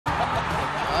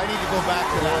go back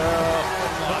to that.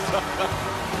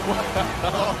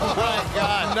 Oh my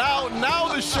God. Now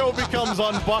the show becomes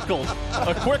unbuckled.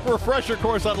 A quick refresher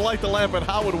course on Light the Lamp and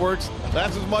how it works.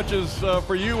 That's as much as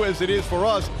for you as it is for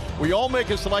us. We all make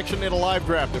a selection in a live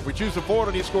draft. If we choose a forward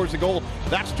and he scores a goal,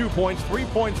 that's 2 points. 3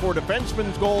 points for a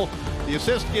defenseman's goal. The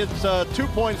assist gets 2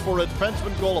 points for a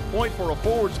defenseman's goal, a point for a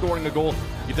forward scoring a goal.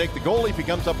 You take the goalie, if he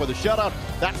comes up with a shutout,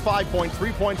 that's 5 points.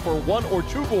 3 points for 1 or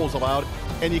 2 goals allowed.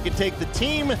 And you can take the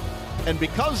team. And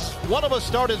because one of us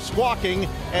started squawking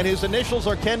and his initials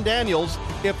are Ken Daniels,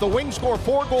 if the Wings score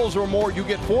 4 goals or more, you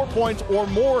get 4 points or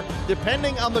more,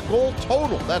 depending on the goal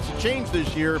total. That's a change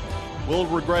this year. We'll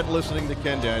regret listening to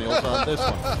Ken Daniels on this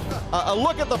one. A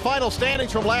look at the final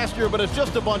standings from last year, but it's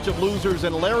just a bunch of losers.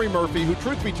 And Larry Murphy, who,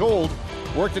 truth be told,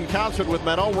 worked in concert with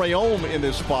Manon Rhéaume in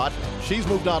this spot. She's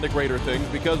moved on to greater things.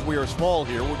 Because we are small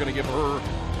here, we're going to give her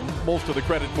most of the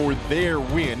credit for their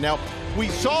win. Now, we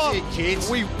saw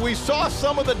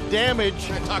some of the damage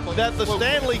that the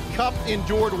Stanley Cup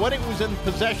endured when it was in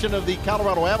possession of the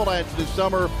Colorado Avalanche this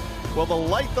summer. Well, the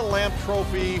Light the Lamp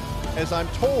trophy, as I'm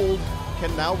told,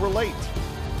 can now relate.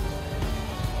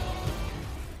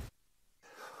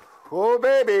 Oh,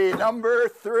 baby, number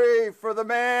 3 for the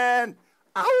man.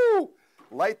 Ow!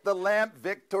 Light the Lamp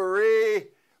victory.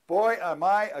 Boy, am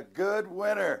I a good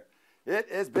winner. It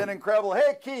has been incredible.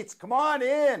 Hey, Keats, come on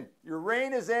in. Your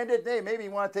reign has ended. Hey, maybe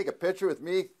you want to take a picture with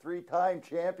me, 3-time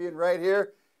champion right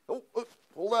here. Oh,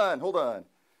 hold on.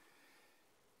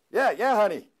 Yeah,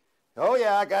 honey. Oh,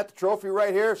 yeah, I got the trophy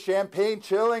right here. Champagne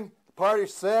chilling. The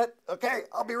party's set. Okay,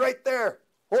 I'll be right there.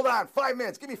 Hold on, 5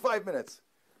 minutes. Give me 5 minutes.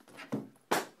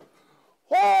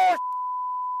 Oh,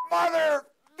 mother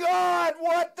God,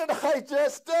 what did I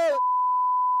just do?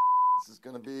 It's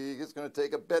gonna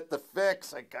take a bit to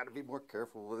fix. I gotta be more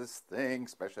careful with this thing,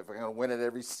 especially if I'm gonna win it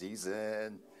every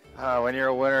season. When you're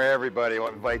a winner, everybody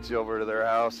invites you over to their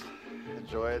house.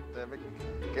 Enjoy it.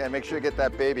 Okay, make sure you get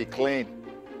that baby clean.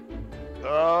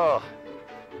 Oh,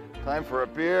 time for a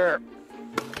beer.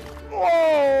 Oh,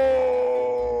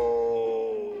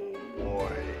 boy.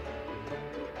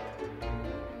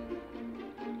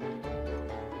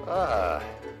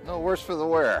 No worse for the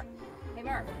wear. Hey,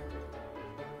 Murph.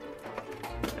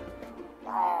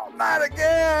 Oh, not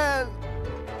again!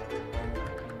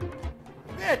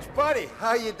 Mitch, buddy,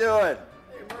 how you doing?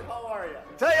 Hey, Murph, how are you?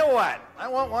 Tell you what, I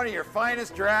want one of your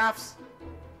finest drafts.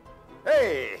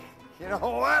 Hey, you know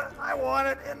what? I want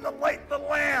it in the Light the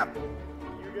Lamp.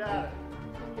 You got it.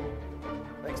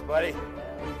 Thanks, buddy.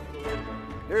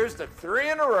 Here's the 3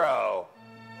 in a row.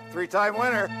 3-time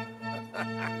winner.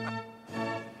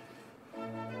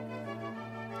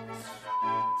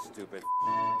 Stupid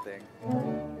thing.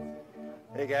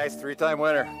 Hey guys, 3-time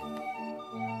winner.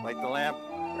 Light the lamp.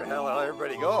 Where the hell did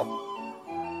everybody go?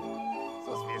 It's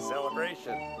supposed to be a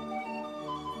celebration.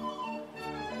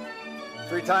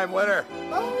 3-time winner.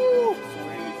 Oh,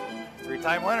 sweet.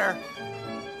 3-time winner.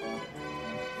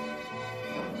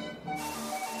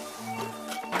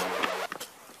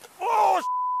 Oh,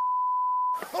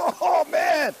 oh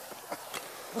man.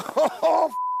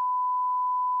 Oh,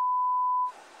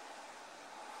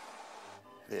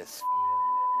 this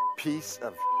piece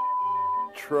of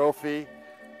trophy.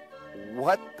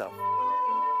 What the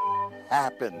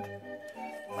happened?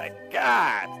 My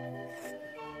God.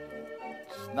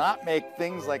 Just not make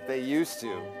things like they used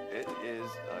to. It is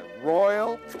a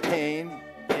royal pain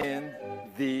in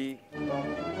the...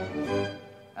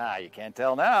 you can't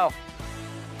tell now.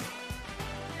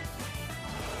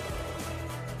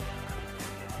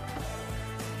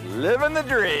 Living the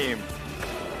dream.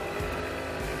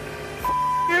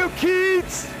 You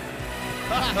Keats!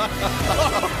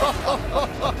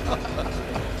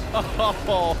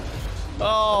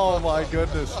 Oh my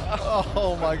goodness.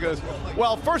 Oh my goodness.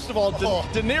 Well, first of all,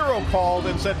 De Niro called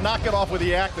and said, knock it off with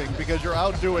the acting because you're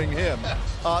outdoing him.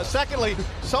 Secondly,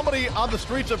 somebody on the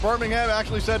streets of Birmingham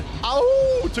actually said,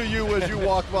 ow, to you as you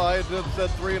walked by and said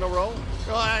 3 in a row.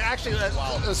 Well, actually, it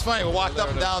was funny. We walked up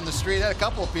and down the street. Had a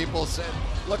couple of people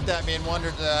looked at me and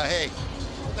wondered, hey,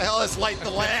 what the hell is Light the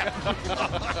Lamp?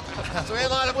 So we had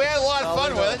a lot of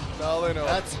fun with it. Now they know.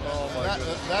 That's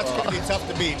going to be tough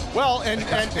to beat. Well, and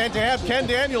to have Ken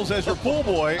Daniels as your pool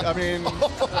boy, I mean,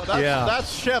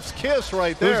 that's chef's kiss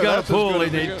right there. Who's got that's a pool they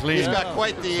need clean? He's got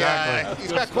quite the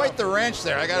he's got quite the wrench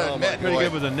there. I got to admit. Pretty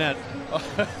good with the net.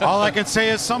 All I can say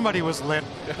is somebody was lit.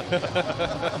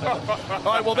 All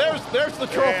right, well, there's the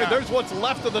trophy. Yeah. There's what's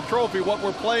left of the trophy, what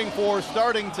we're playing for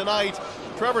starting tonight.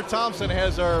 Trevor Thompson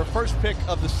has our first pick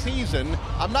of the season.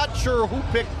 I'm not sure who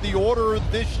picked the order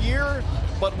this year.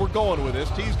 but we're going with this.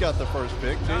 T's got the first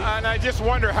pick. T. And I just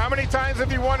wonder, how many times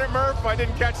have you won it, Murph? I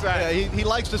didn't catch that. Yeah, he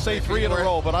likes to say 3 in a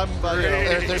row, but I'm.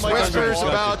 There's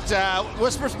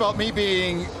whispers about me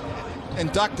being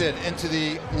inducted into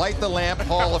the Light the Lamp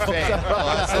Hall of Fame.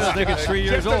 I don't think it's 3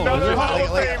 years Just old. another Is it? Hall of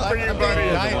Fame for you,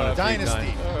 buddy.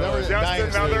 Dynasty.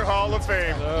 Just another Hall of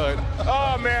Fame. All right.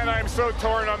 Oh, man, I'm so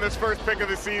torn on this first pick of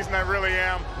the season. I really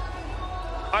am.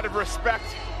 Out of respect,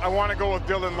 I want to go with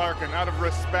Dylan Larkin. Out of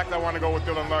respect, I want to go with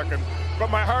Dylan Larkin. But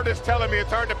my heart is telling me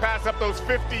it's hard to pass up those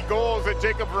 50 goals that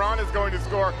Jacob Vrana is going to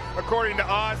score, according to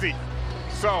Ozzy.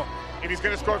 So, if he's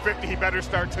going to score 50, he better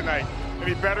start tonight. And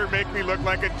he better make me look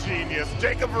like a genius.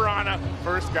 Jacob Vrana,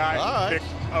 first guy pick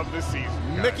of the season.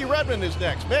 Guys. Mickey Redmond is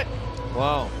next. Mick.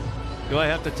 Wow. Do I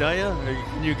have to tell you, or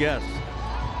can you guess?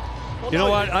 Well, You know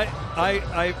what?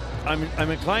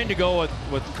 I'm inclined to go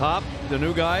with Kopp, the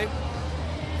new guy,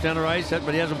 center ice,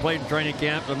 but he hasn't played in training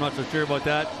camp, so I'm not so sure about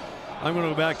that. I'm going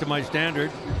to go back to my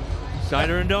standard,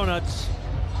 cider and donuts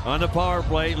on the power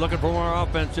play, looking for more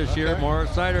offense this year, more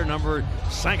cider, number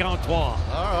 53. All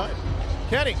right.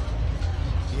 Kenny.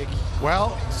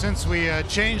 Well, since we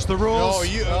changed the rules.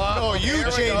 You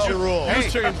changed your rules. Hey,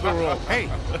 Who's changed the rule? hey,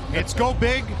 it's go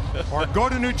big or go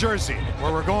to New Jersey,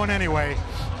 where we're going anyway.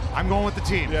 I'm going with the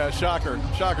team. Yeah, shocker.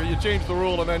 Shocker. You changed the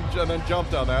rule and then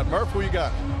jumped on that. Murph, who you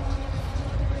got?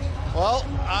 Well,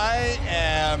 I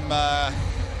am.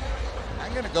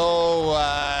 I'm going to go.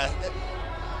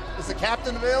 Is the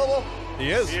captain available?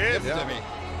 He is. He is. Give it to me.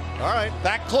 All right.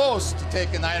 That close to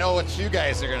taking. I know what you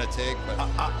guys are going to take, but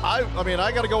I mean,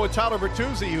 I got to go with Tyler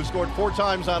Bertuzzi, who scored 4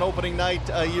 times on opening night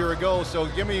a year ago. So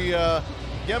give me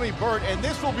Bert. And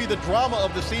this will be the drama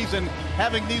of the season,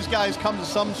 having these guys come to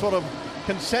some sort of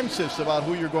consensus about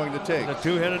who you're going to take. The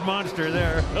two-headed monster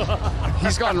there.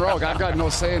 He's gone rogue. I've got no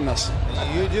say in this.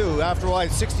 You do. After all, I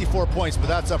had 64 points, but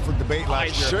that's up for debate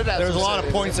last year. should have There's a to lot say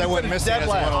of points I went missing Dead as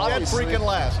one. last. Dead freaking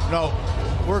last. No,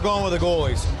 we're going with the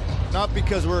goalies. Not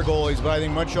because we're goalies, but I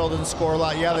think Montreal doesn't score a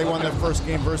lot. Yeah, they won their first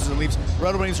game versus the Leafs.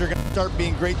 Red Wings are going to start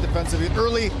being great defensively.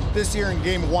 Early this year in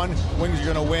game 1, Wings are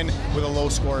going to win with a low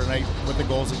score tonight with the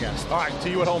goals against. All right, to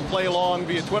you at home, play along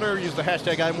via Twitter. Use the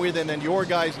hashtag I'm with, and then your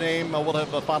guy's name. We'll have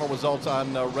the final results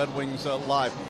on Red Wings Live.